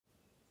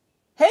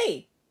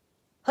Hey,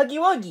 Huggy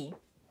Wuggy,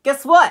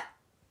 guess what?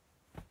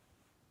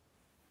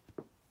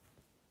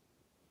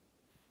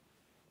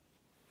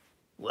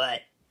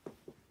 What?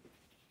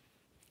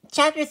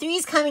 Chapter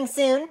 3's coming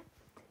soon.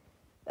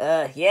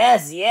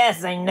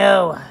 Yes, I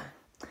know.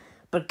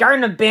 But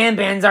Garden of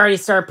BanBan's already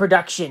started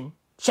production.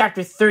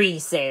 Chapter 3,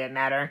 say that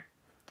matter.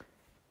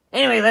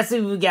 Anyway, let's see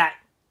what we got.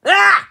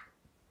 Ah!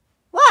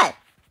 What?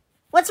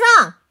 What's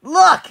wrong?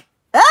 Look!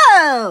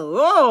 Oh!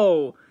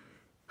 Whoa!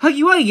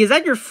 Huggy Wuggy, is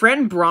that your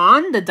friend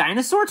Braun, the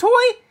dinosaur toy?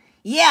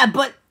 Yeah,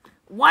 but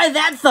why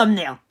that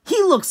thumbnail?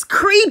 He looks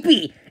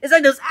creepy! It's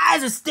like those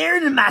eyes are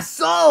staring into my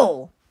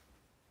soul!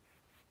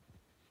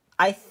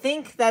 I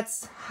think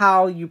that's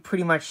how you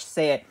pretty much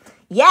say it.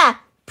 Yeah,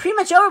 pretty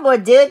much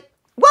overboard, dude.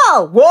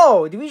 Whoa!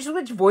 Whoa! Did we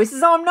switch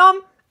voices on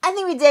Num? I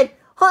think we did.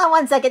 Hold on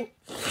 1 second.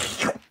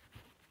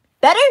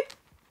 Better?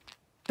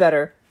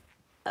 Better.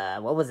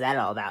 What was that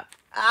all about?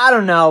 I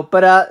don't know,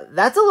 but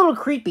that's a little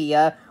creepy.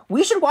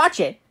 We should watch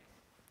it.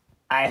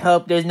 I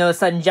hope there's no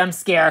sudden jump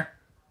scare.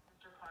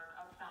 Mr. Clark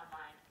of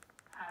Soundmind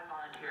has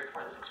volunteered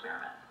for this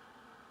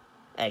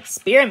Experiment?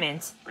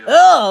 experiment.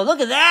 Oh, look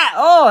at that!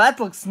 Oh, that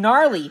looks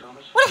gnarly.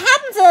 What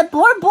happened to that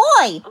poor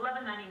boy?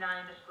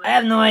 I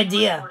have no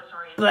idea,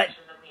 but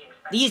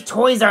these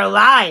toys are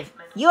alive.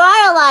 You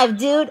are alive,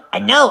 dude. I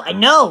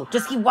know.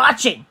 Just keep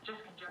watching.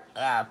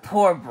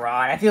 Poor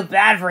Braun. I feel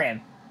bad for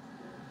him.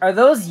 Are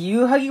those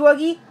you, Huggy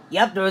Wuggy?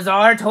 Yep, those are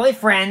our toy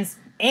friends.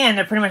 And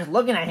they're pretty much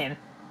looking at him.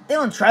 They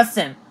don't trust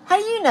him. How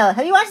do you know?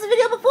 Have you watched the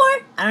video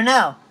before? I don't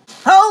know.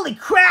 Holy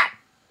crap!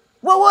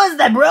 What was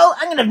that, bro?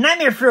 I'm gonna have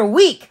nightmare for a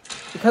week.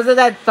 Because of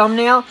that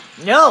thumbnail?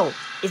 No,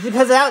 it's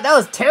because that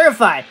was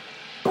terrifying.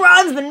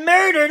 Braun's been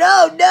murdered.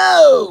 Oh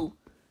no!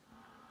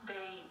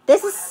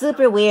 This is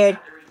super weird.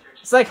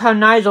 It's like how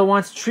Nigel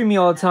wants to treat me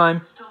all the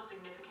time.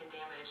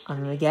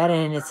 I'm gonna get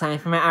in. It's time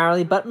for my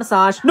hourly butt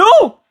massage.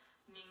 No!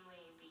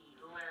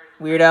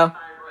 Weirdo.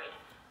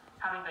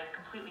 Having been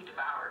completely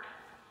devoured.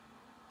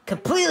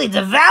 Completely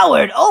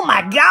devoured? Oh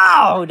my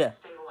god!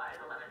 Stabilize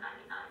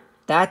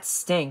 $11.99. That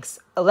stinks.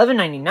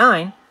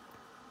 $11.99?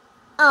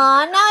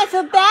 Aw, now I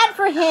feel bad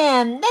for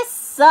him. This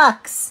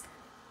sucks.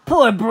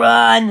 Poor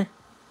Braun.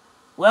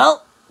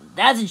 Well,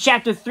 that's a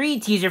Chapter 3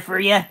 teaser for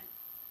you.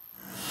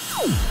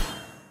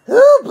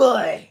 Oh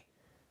boy!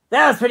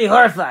 That was pretty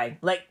horrifying.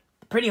 Like,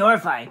 pretty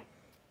horrifying.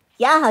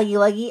 Yeah, Huggy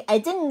Wuggy, I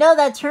didn't know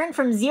that turned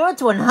from 0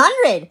 to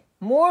 100.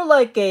 More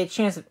like a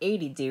chance of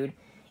 80, dude.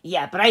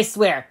 Yeah, but I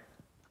swear,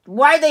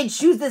 why'd they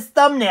choose this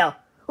thumbnail?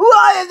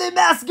 Why have they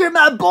massacred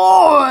my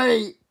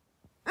boy?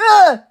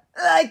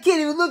 I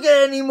can't even look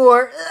at it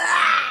anymore.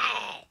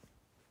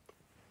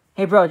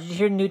 Hey bro, did you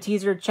hear the new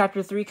teaser of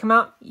Chapter 3 come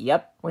out?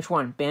 Yep. Which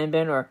one?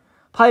 BanBan or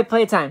probably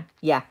Playtime?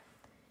 Yeah.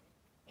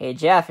 Hey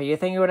Jeff, are you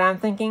thinking what I'm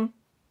thinking?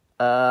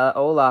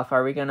 Olaf,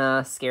 are we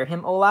gonna scare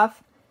him,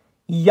 Olaf?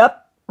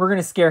 Yep, we're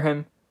gonna scare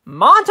him.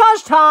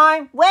 Montage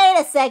time! Wait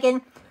a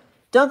second.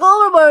 Don't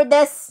go overboard with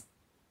this.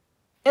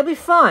 It'll be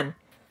fun.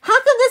 How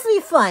can this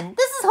be fun?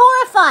 This is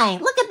horrifying.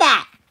 Look at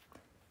that.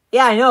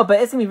 Yeah, I know, but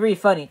it's gonna be really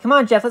funny. Come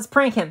on, Jeff, let's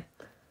prank him.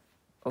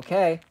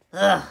 Okay.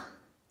 Ugh.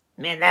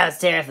 Man, that was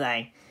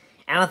terrifying.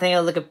 I don't think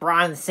I'll look at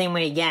Braun the same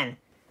way again.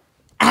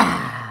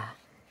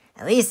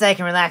 At least I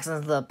can relax on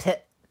this little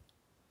pit.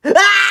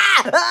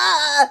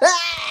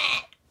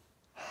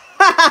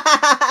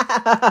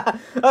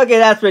 Okay,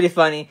 that's pretty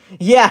funny.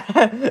 Yeah,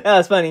 that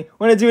was funny.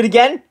 Wanna do it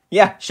again?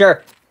 Yeah,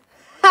 sure.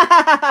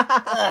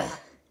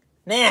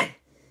 Man,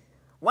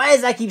 why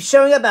does that keep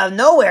showing up out of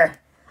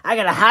nowhere? I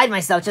gotta hide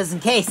myself just in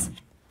case.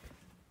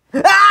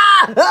 This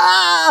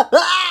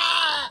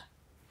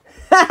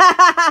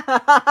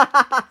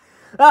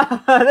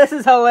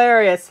is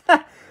hilarious.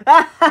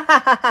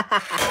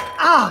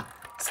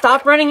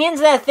 Stop running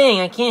into that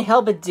thing. I can't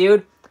help it,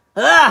 dude.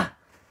 Oh,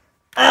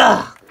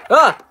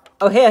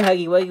 hey,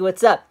 Huggy Wuggy,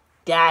 what's up?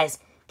 Guys,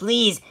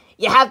 please,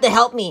 you have to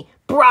help me.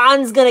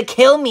 Braun's gonna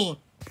kill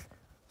me.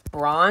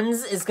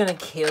 Bronze is gonna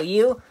kill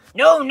you?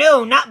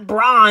 No, not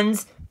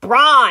Bronze.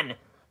 Braun,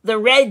 the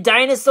red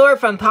dinosaur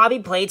from Poppy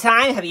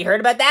Playtime. Have you heard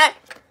about that?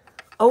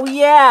 Oh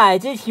yeah, I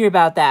did hear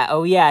about that.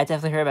 Oh yeah, I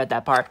definitely heard about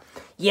that part.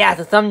 Yeah,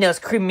 the thumbnail's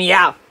creeping me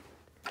out.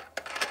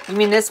 You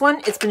mean this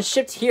one? It's been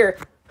shipped here.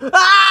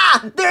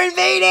 They're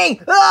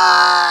invading!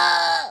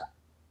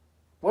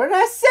 What did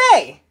I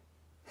say?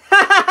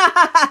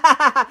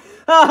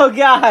 Oh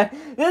god,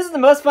 this is the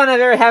most fun I've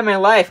ever had in my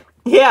life.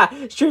 Yeah,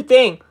 sure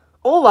thing.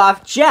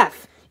 Olaf,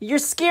 Jeff, you're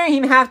scaring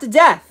him half to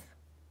death.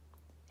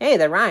 Hey,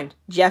 that rhymed.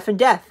 Jeff and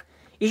Death.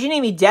 You should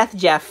name me Death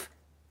Jeff.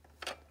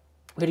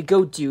 Way to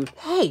go, dude.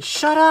 Hey,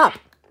 shut up.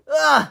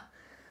 Oh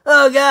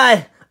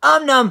god,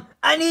 Omnum,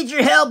 I need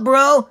your help,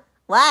 bro.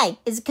 Why?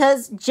 Is it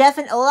because Jeff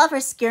and Olaf are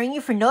scaring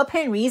you for no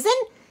apparent reason?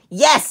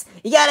 Yes,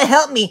 you gotta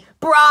help me.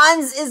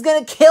 Bronze is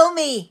gonna kill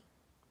me.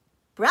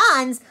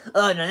 Bronze?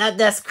 Oh no, not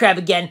this crap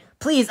again.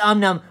 Please,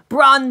 Omnum,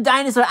 Braun the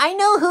dinosaur. I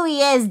know who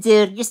he is,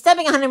 dude. You're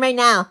stepping on him right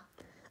now.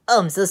 Oh,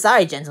 I'm so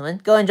sorry,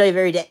 gentlemen. Go enjoy your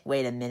very day.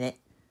 Wait a minute.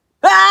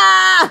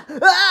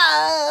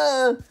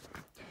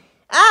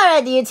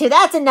 Alright, you two,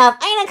 that's enough.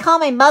 I'm gonna call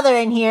my mother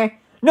in here.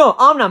 No,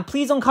 Omnum,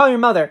 please don't call your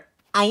mother.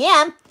 I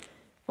am.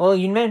 Well,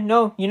 you never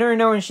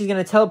know when she's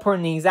gonna teleport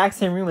in the exact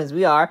same room as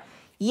we are.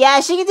 Yeah,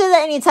 she can do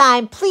that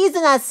anytime. Please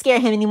do not scare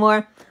him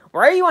anymore.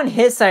 Why are you on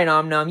his side,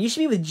 Nom Nom? You should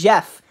be with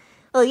Jeff.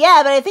 Well,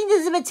 yeah, but I think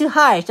this is a bit too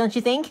harsh, don't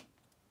you think?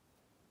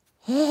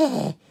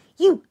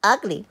 You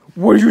ugly.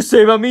 What did you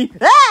say about me?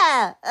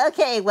 Ah!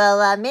 Okay,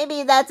 well,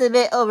 maybe that's a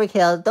bit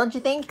overkill, don't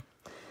you think?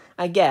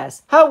 I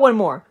guess. How about one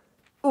more?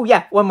 Ooh,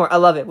 yeah, one more. I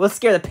love it. We'll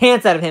scare the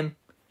pants out of him.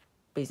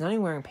 But he's not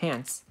even wearing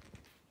pants.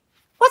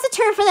 What's the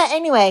term for that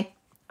anyway?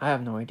 I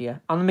have no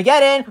idea.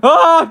 Armageddon!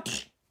 Ah!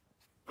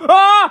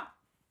 Ah!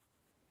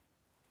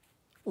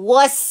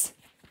 Wuss.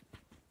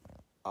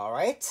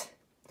 Alright.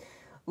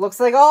 Looks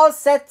like all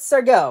sets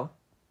are go.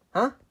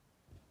 Huh?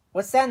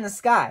 What's that in the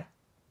sky?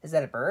 Is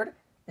that a bird?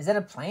 Is that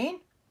a plane?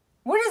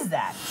 What is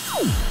that?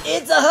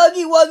 It's a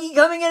Huggy Wuggy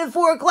coming in at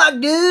 4 o'clock,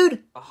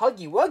 dude. A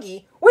Huggy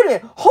Wuggy? Wait a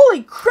minute.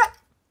 Holy crap!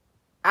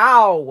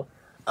 Ow.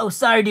 Oh,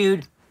 sorry,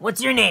 dude.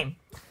 What's your name?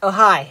 Oh,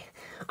 hi.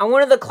 I'm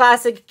one of the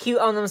classic cute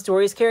On Them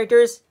Stories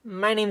characters.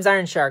 My name's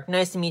Iron Shark.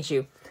 Nice to meet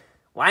you.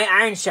 Why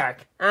Iron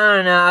Shark? I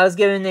don't know. I was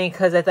given a name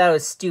because I thought it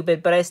was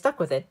stupid, but I stuck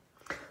with it.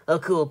 Oh,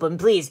 cool. But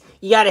please,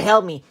 you gotta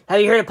help me. Have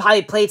you heard of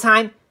Poppy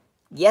Playtime?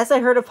 Yes, I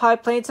heard of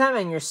Poppy Playtime,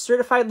 and you're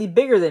certifiedly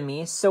bigger than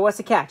me, so what's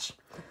the catch?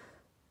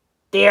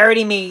 They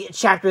already made a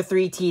Chapter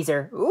 3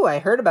 teaser. Ooh, I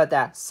heard about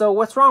that. So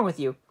what's wrong with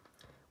you?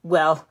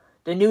 Well,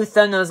 the new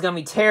thumbnail is gonna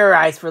be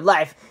terrorized for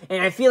life,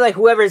 and I feel like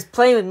whoever is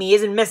playing with me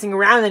isn't messing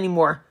around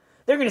anymore.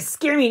 They're gonna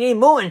scare me at any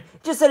moment.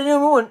 Just at a new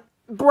moment,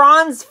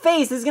 Braun's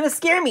face is gonna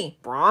scare me.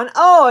 Braun?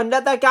 Oh, and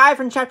that guy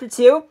from Chapter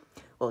 2?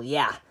 well,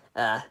 yeah.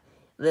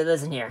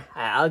 Listen here.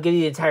 I'll give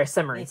you the entire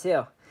summary. Me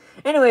too.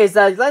 Anyways,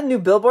 is that a new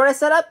billboard I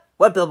set up?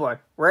 What billboard?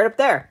 Right up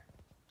there.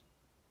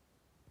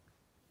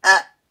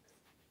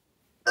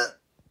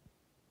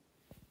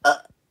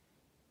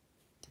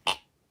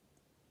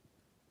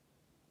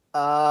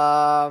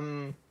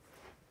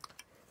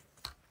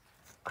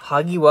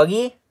 Huggy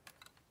Wuggy?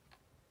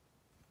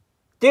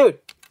 Dude,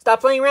 stop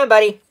playing around,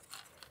 buddy.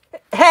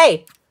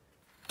 Hey!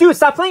 Dude,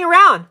 stop playing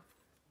around!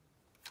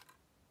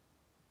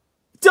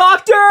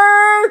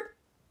 Doctor!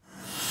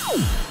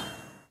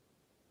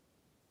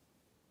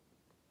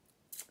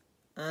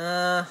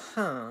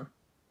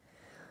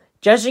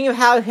 Judging of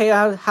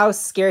how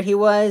scared he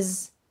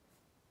was,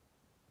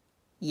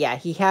 yeah,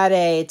 he had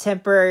a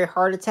temporary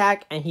heart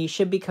attack, and he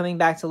should be coming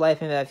back to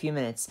life in about a few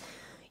minutes.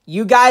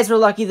 You guys were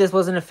lucky this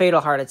wasn't a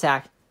fatal heart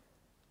attack.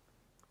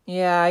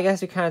 Yeah, I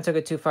guess we kind of took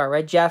it too far,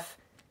 right, Jeff?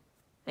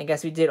 I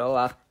guess we did,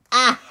 Olaf.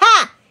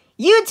 Aha!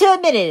 You two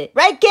admitted it,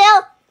 right,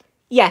 Gail?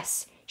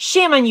 Yes.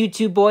 Shame on you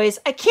two, boys.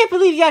 I can't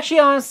believe you actually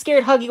almost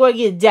scared Huggy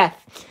Wuggy to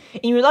death.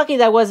 And you were lucky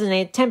that wasn't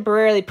a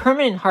temporarily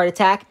permanent heart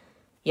attack.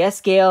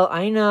 Yes, Gail,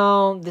 I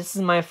know. This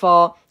is my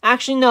fault.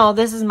 Actually, no,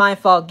 this is my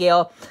fault,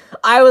 Gail.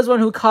 I was one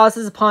who caused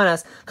this upon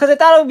us. Because I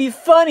thought it would be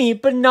funny,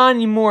 but not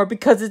anymore.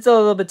 Because it's a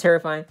little bit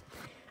terrifying.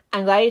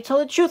 I'm glad you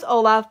told the truth,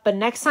 Olaf. But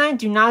next time,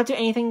 do not do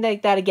anything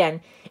like that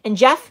again. And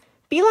Jeff,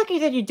 be lucky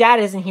that your dad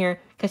isn't here.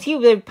 Because he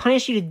would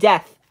punish you to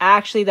death.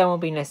 Actually, that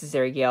won't be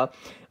necessary, Gail.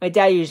 My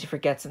dad usually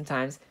forgets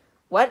sometimes.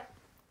 What?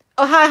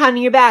 Oh, hi,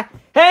 honey, you're back.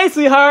 Hey,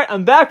 sweetheart,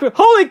 I'm back with...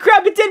 Holy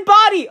crap, a dead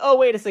body! Oh,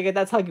 wait a second,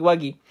 that's Huggy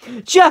Wuggy.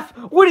 Jeff,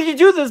 what did you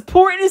do to this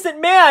poor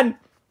innocent man?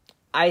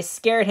 I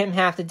scared him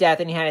half to death,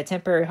 and he had a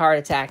temporary heart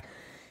attack.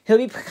 He'll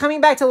be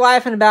coming back to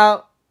life in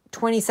about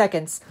 20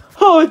 seconds.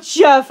 Oh,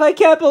 Jeff, I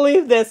can't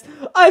believe this.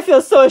 I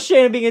feel so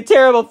ashamed of being a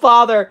terrible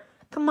father.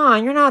 Come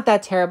on, you're not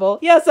that terrible.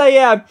 Yes, I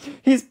am.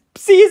 He's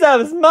seized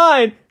out of his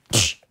mind.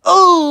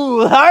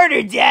 Oh,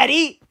 harder,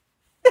 Daddy.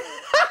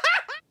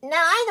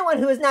 Now I'm the one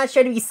who is not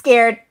sure to be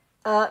scared.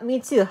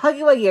 Me too. Huggy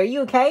Wuggy, are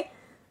you okay?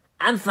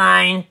 I'm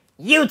fine.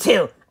 You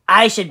too.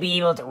 I should be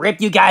able to rip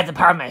you guys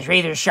apart with my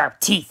razor-sharp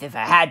teeth if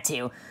I had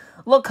to.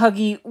 Look,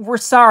 Huggy, we're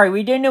sorry.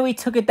 We didn't know we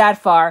took it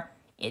that far.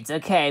 It's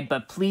okay,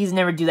 but please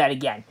never do that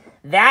again.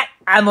 That,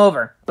 I'm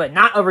over, but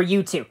not over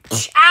you two.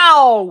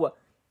 Ow!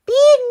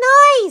 Be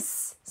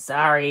nice.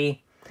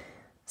 Sorry.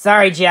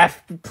 Sorry,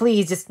 Jeff.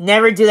 Please, just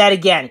never do that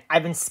again.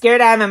 I've been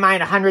scared out of my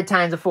mind 100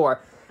 times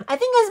before. I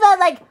think it was about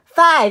like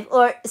 5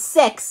 or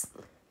 6.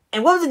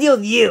 And what was the deal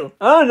with you?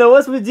 I don't know.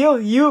 What's the deal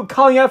with you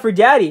calling out for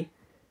Daddy?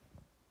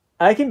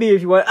 I can be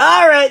if you want.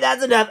 Alright,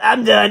 that's enough.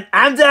 I'm done.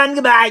 I'm done.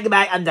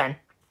 Goodbye. I'm done.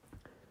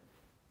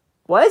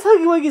 Why is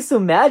Huggy Wuggy so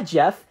mad,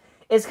 Jeff?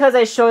 It's because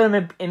I showed him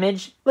an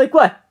image. Like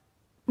what?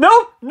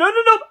 No.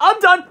 I'm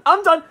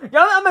done.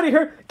 Yeah, I'm out of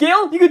here.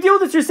 Gail, you can deal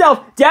with this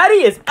yourself.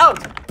 Daddy is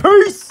out.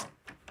 Peace.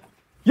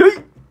 Yay.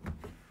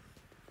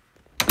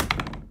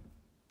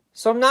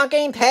 So I'm not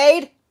getting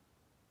paid?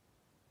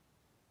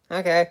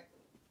 Okay.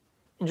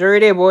 Enjoy your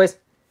day, boys.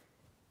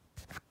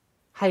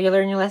 Have you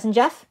learned your lesson,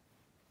 Jeff?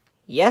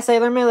 Yes, I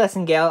learned my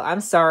lesson, Gail. I'm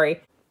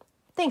sorry.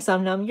 Thanks,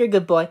 Num. You're a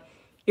good boy.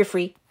 You're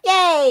free.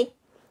 Yay!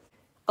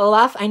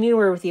 Olaf, I need a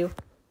word with you.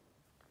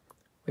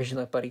 Where's your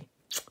lip, buddy?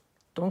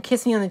 Don't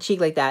kiss me on the cheek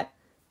like that.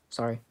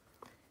 Sorry.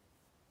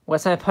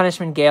 What's my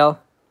punishment, Gail?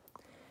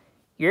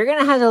 You're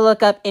gonna have to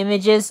look up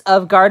images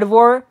of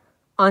Gardevoir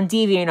on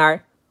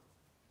DeviantArt.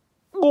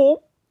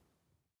 Oh.